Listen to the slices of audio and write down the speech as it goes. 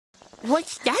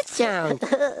What's that sound?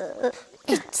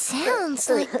 It sounds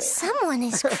like someone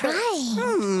is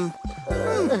crying.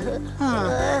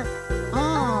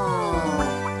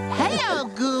 Hello,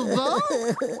 Gabba.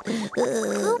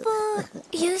 Gabba,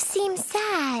 you seem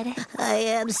sad. I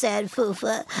am sad,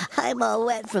 Foofa. I'm all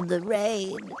wet from the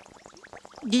rain.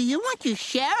 Do you want to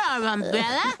share our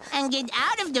umbrella and get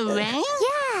out of the rain?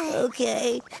 Yeah.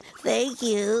 Okay, thank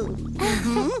you.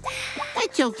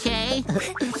 It's okay.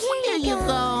 Here you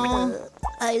go.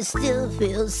 I still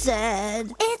feel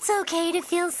sad. It's okay to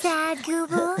feel sad,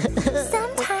 Gabba.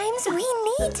 Sometimes we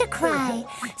need to cry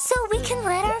so we can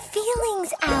let our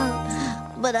feelings out.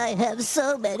 But I have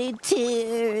so many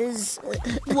tears.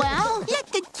 Well, let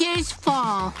the tears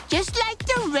fall, just like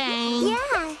the rain.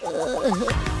 Yeah.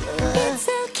 It's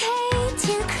okay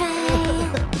to cry.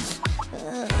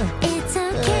 It's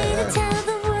okay to tell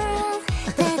the world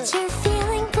that you're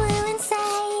feeling blue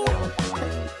inside.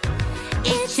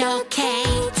 It's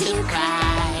okay to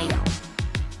cry.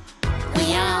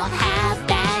 We all have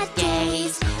bad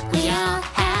days. We all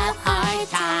have hard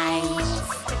times.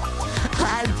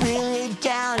 I'm feeling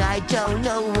down, I don't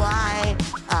know why.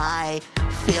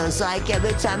 Feels like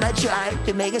every time I try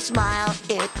to make a smile,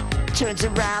 it turns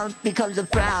around, becomes a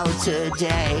frown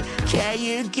today. Can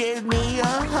you give me a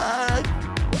hug?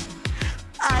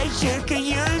 I sure could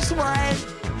use one.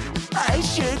 I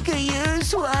sure could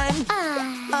use one.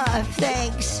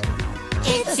 Thanks.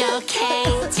 It's okay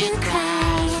to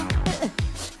cry.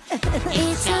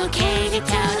 It's okay to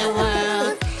tell the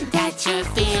world that you're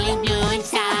feeling blue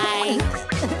inside.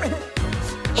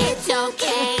 It's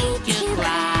okay to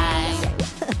cry.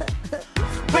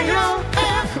 We all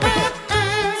have bad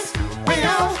days. We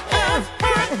all have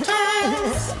hard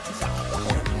times.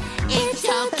 It's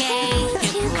okay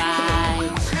to cry.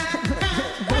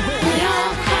 We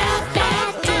all have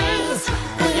bad days.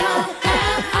 We all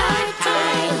have hard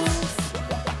times.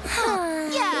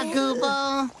 Yeah,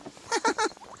 Gabba.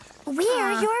 We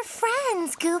are your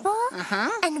friends, Gabba.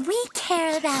 And we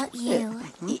care about you.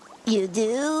 You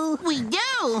do? We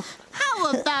do. How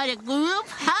about a group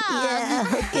hug? Yeah,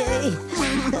 okay.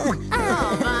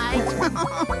 All right.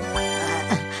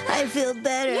 I feel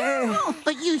better.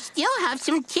 But you still have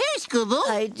some tears, Gabba.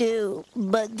 I do,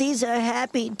 but these are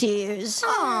happy tears.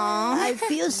 Aww. I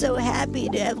feel so happy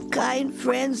to have kind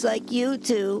friends like you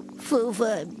two,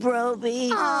 Foofa and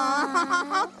Broby.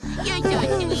 You're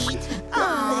so sweet.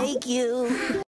 Thank you.